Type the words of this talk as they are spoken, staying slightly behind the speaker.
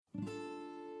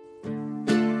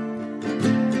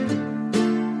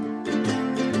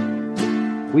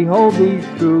We hold these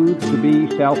truths to be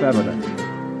self-evident,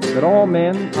 that all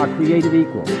men are created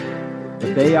equal,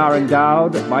 that they are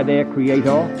endowed by their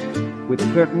Creator with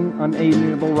certain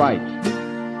unalienable rights,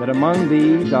 that among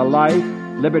these are life,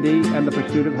 liberty, and the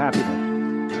pursuit of happiness.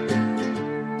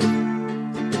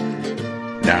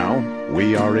 Now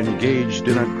we are engaged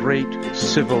in a great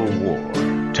civil war,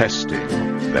 testing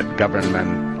that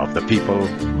government of the people,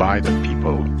 by the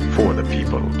people, for the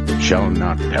people, shall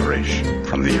not perish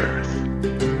from the earth.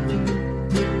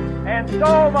 And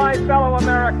so, my fellow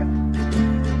Americans,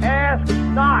 ask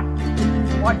not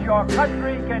what your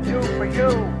country can do for you.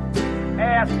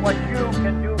 Ask what you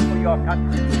can do for your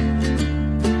country.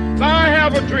 I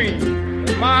have a dream.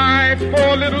 My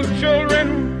 4 little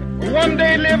children will one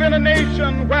day live in a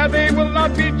nation where they will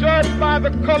not be judged by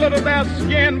the color of their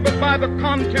skin, but by the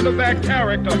content of their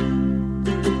character.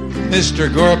 Mr.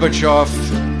 Gorbachev,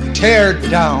 tear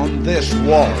down this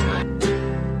wall.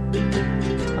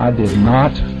 I did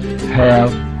not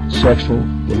have sexual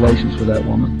relations with that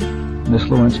woman, Miss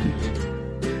Lewinsky.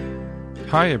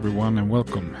 Hi everyone and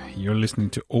welcome. You're listening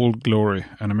to Old Glory,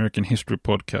 an American history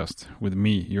podcast with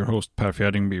me, your host Per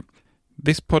Fjerdingby.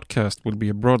 This podcast will be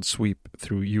a broad sweep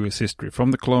through U.S. history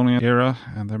from the colonial era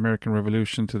and the American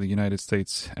Revolution to the United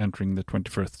States entering the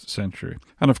 21st century.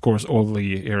 And of course all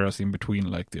the eras in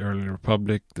between, like the early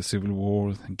Republic, the Civil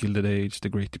War, the Gilded Age, the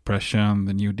Great Depression,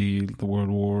 the New Deal, the World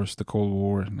Wars, the Cold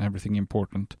War, and everything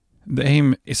important. The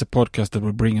aim is a podcast that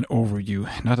will bring an overview,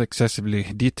 not excessively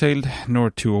detailed, nor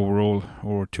too overall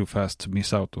or too fast to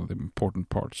miss out on the important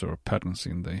parts or patterns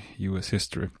in the U.S.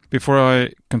 history. Before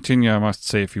I continue, I must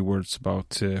say a few words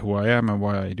about who I am and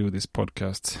why I do this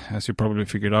podcast. As you probably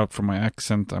figured out from my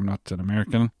accent, I'm not an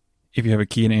American. If you have a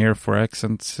keen ear for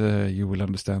accents, you will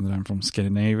understand that I'm from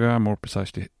Scandinavia, more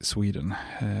precisely Sweden.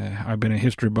 I've been a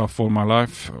history buff all my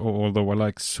life, although I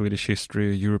like Swedish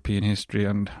history, European history,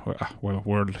 and,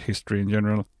 world history in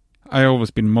general. I've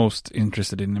always been most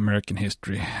interested in American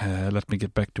history. Let me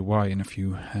get back to why in a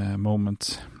few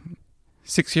moments.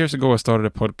 6 years ago, I started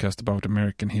a podcast about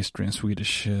American history in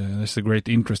Swedish. There's a great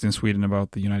interest in Sweden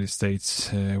about the United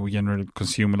States. We generally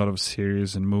consume a lot of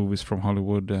series and movies from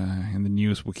Hollywood. In the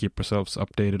news, we keep ourselves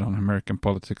updated on American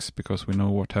politics because we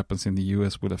know what happens in the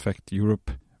U.S. will affect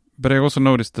Europe. But I also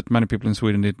noticed that many people in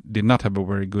Sweden did not have a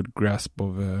very good grasp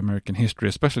of American history,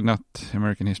 especially not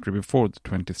American history before the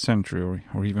 20th century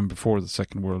or even before the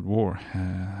Second World War.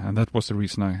 And that was the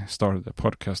reason I started a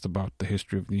podcast about the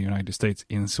history of the United States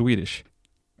in Swedish.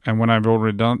 And when I've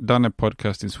already done a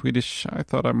podcast in Swedish, I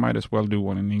thought I might as well do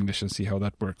one in English and see how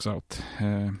that works out.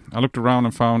 I looked around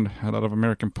and found a lot of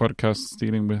American podcasts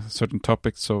dealing with certain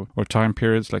topics or time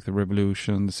periods like the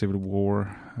Revolution, the Civil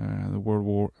War, the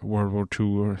World War II,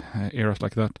 or eras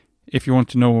like that. If you want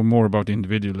to know more about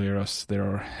individual eras, there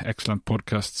are excellent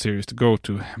podcast series to go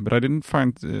to, but I didn't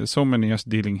find so many as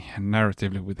dealing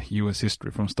narratively with U.S.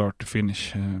 history from start to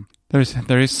finish.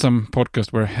 There is some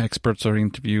podcast where experts are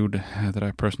interviewed that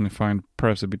I personally find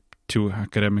perhaps a bit too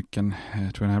academic and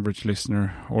to an average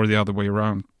listener, or the other way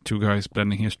around, two guys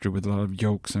blending history with a lot of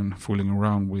jokes and fooling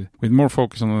around with more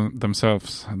focus on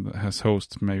themselves as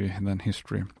hosts maybe than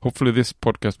history. Hopefully this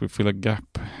podcast will fill a gap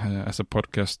as a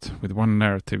podcast with one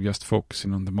narrative just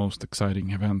focusing on the most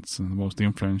exciting events and the most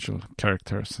influential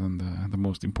characters and the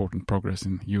most important progress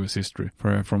in U.S. history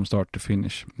from start to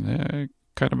finish.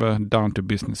 Kind of a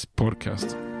down-to-business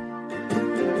podcast.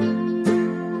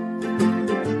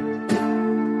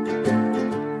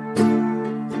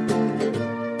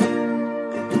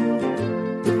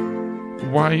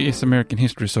 Why is American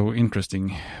history so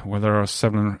interesting? Well, there are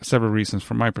several reasons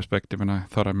from my perspective, and I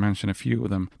thought I'd mention a few of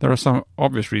them. There are some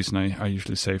obvious reasons I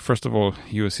usually say. First of all,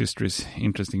 U.S. history is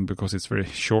interesting because it's very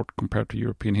short compared to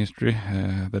European history.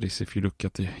 That is, if you look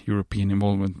at the European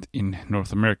involvement in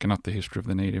North America, not the history of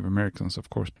the Native Americans, of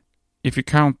course. If you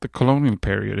count the colonial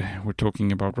period, we're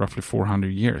talking about roughly 400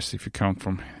 years, if you count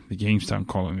from the Jamestown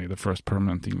colony, the first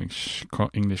permanent English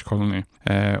colony,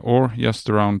 or just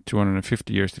around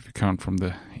 250 years if you count from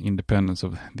the independence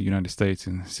of the United States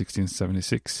in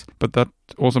 1676. But that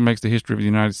also makes the history of the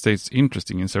United States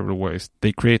interesting in several ways.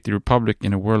 They create the republic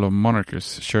in a world of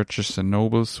monarchies, churches and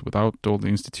nobles, without all the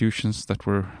institutions that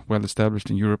were well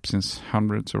established in Europe since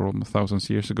hundreds or almost thousands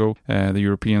of years ago. The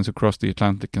Europeans across the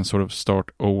Atlantic can sort of start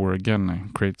over again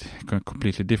and create a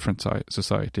completely different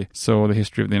society. So the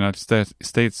history of the United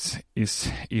States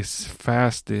is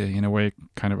fast, in a way,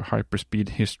 kind of a hyperspeed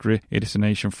history. It is a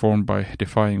nation formed by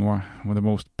defying one of the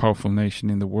most powerful nation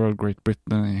in the world, Great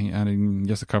Britain, and in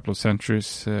just a couple of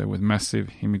centuries, with massive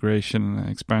immigration and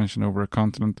expansion over a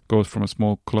continent, goes from a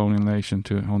small colonial nation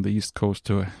on the East Coast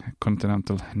to a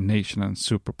continental nation and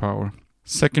superpower.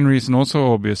 Second reason,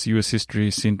 also obvious, U.S. history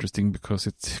is interesting because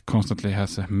it constantly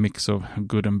has a mix of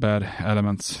good and bad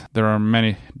elements. There are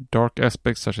many dark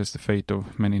aspects, such as the fate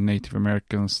of many Native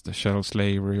Americans, the chattel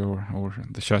slavery, or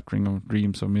the shattering of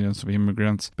dreams of millions of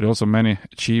immigrants, but also many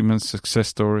achievements, success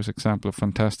stories, example of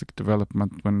fantastic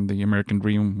development when the American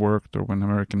dream worked or when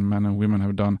American men and women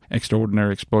have done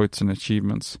extraordinary exploits and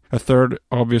achievements. A third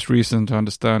obvious reason to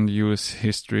understand U.S.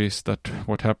 history is that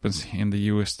what happens in the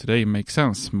U.S. today makes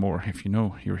sense more if you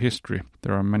know your history.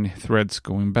 There are many threads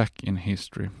going back in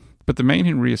history. But the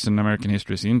main reason American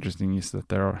history is interesting is that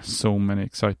there are so many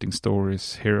exciting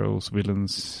stories, heroes,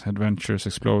 villains, adventures,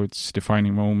 exploits,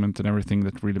 defining moments, and everything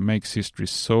that really makes history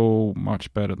so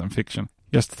much better than fiction.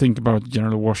 Just think about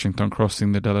General Washington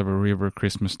crossing the Delaware River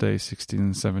Christmas Day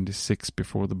 1676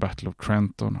 before the Battle of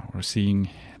Trenton, or seeing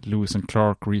Lewis and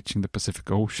Clark reaching the Pacific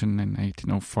Ocean in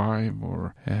 1805,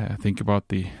 or think about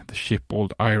the ship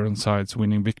Old Ironsides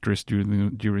winning victories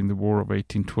during the War of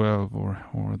 1812,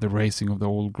 or the raising of the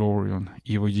Old Glory on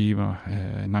Iwo Jima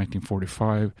in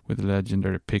 1945 with the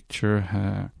legendary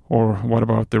picture. Or what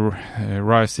about the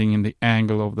rising in the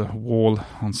angle of the wall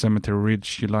on Cemetery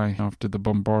Ridge July after the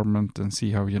bombardment, and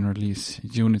see how General Lee's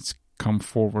units come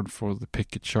forward for the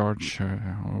picket charge,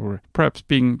 or perhaps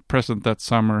being present that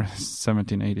summer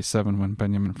 1787 when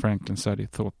Benjamin Franklin said he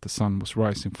thought the sun was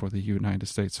rising for the United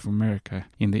States of America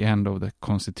in the end of the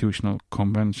Constitutional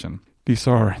Convention. These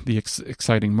are the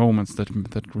exciting moments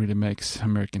that really makes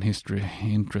American history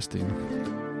interesting.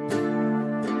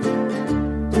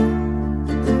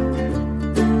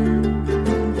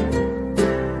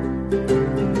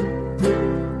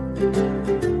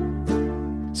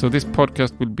 So this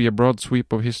podcast will be a broad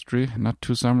sweep of history, not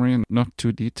too summary, not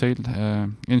too detailed.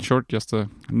 In short, just a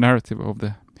narrative of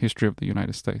the history of the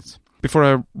United States. Before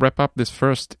I wrap up this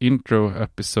first intro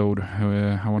episode,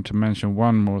 I want to mention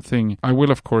one more thing. I will,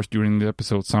 of course, during the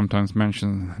episode sometimes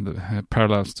mention the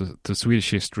parallels to Swedish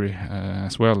history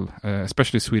as well,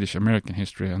 especially Swedish American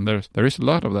history. And there is a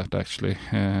lot of that, actually,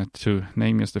 to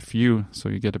name just a few so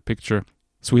you get a picture.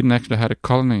 Sweden actually had a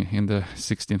colony in the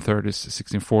 1630s,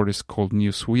 1640s called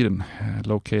New Sweden,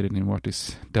 located in what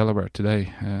is Delaware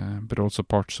today, but also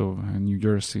parts of New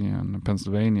Jersey and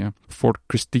Pennsylvania. Fort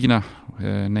Christina,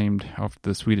 named after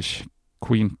the Swedish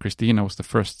Queen Christina, was the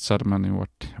first settlement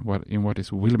in what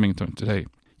is Wilmington today.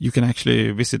 You can actually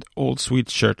visit old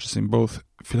Swedish churches in both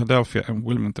Philadelphia and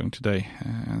Wilmington today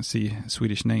and see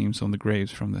Swedish names on the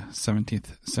graves from the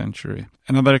 17th century.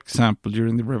 Another example,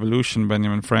 during the Revolution,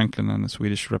 Benjamin Franklin and a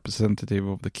Swedish representative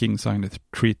of the king signed the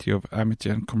Treaty of Amity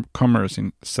and Commerce in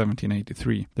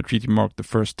 1783. The treaty marked the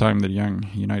first time the young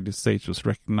United States was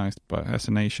recognized as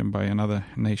a nation by another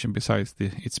nation besides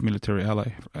its military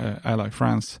ally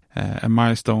France, a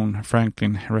milestone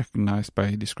Franklin recognized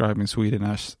by describing Sweden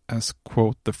as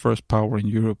quote, the first power in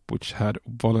Europe which had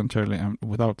voluntarily and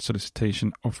without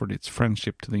solicitation offered its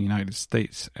friendship to the United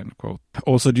States, end quote.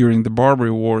 Also during the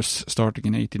Barbary Wars starting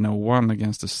in 1801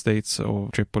 against the states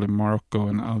of Tripoli, Morocco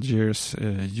and Algiers,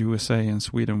 USA and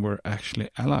Sweden were actually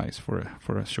allies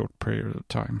for a short period of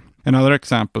time. Another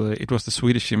example, it was the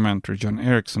Swedish inventor John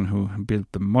Ericsson who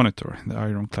built the Monitor, the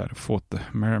ironclad who fought the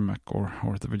Merrimack or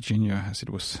the Virginia as it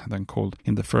was then called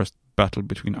in the first battle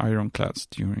between ironclads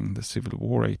during the Civil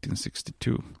War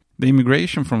 1862. The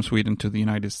immigration from Sweden to the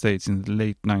United States in the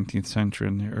late 19th century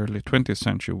and the early 20th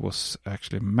century was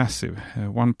actually massive.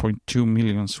 1.2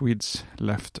 million Swedes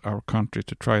left our country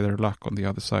to try their luck on the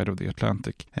other side of the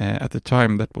Atlantic. At the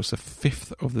time, that was a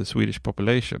fifth of the Swedish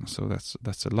population, so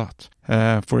that's a lot.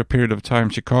 For a period of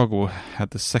time, Chicago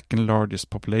had the second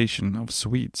largest population of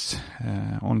Swedes.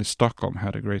 Only Stockholm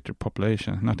had a greater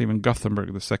population. Not even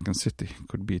Gothenburg, the second city,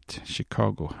 could beat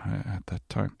Chicago at that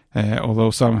time.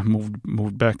 Although some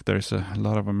moved back, there's a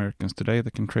lot of Americans today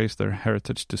that can trace their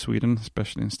heritage to Sweden,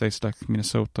 especially in states like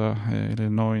Minnesota,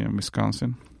 Illinois, and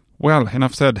Wisconsin. Well,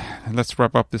 enough said. Let's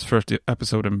wrap up this first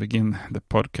episode and begin the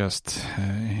podcast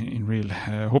in real.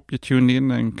 Hope you tuned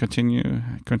in and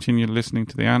continue listening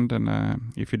to the end.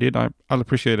 And if you did, I'll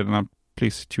appreciate it. And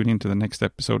please tune in to the next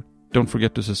episode. Don't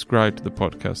forget to subscribe to the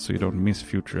podcast so you don't miss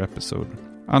future episode.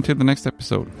 Until the next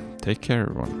episode, take care,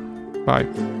 everyone. Bye.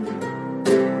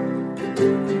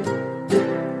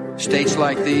 States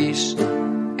like these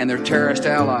and their terrorist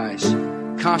allies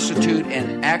constitute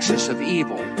an axis of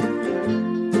evil.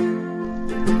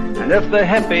 And if the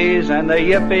hippies and the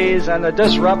yippies and the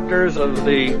disruptors of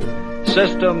the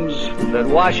systems that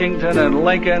Washington and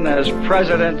Lincoln as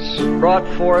presidents brought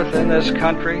forth in this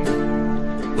country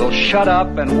will shut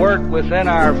up and work within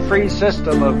our free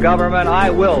system of government, I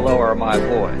will lower my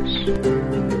voice.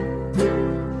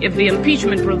 If the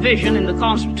impeachment provision in the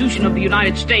Constitution of the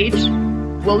United States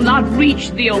will not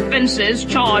reach the offenses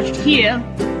charged here,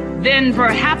 then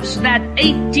perhaps that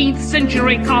 18th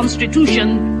century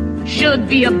Constitution should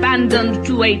be abandoned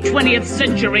to a 20th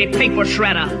century paper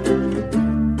shredder.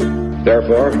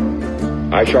 Therefore,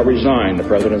 I shall resign the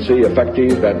presidency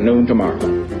effective at noon tomorrow.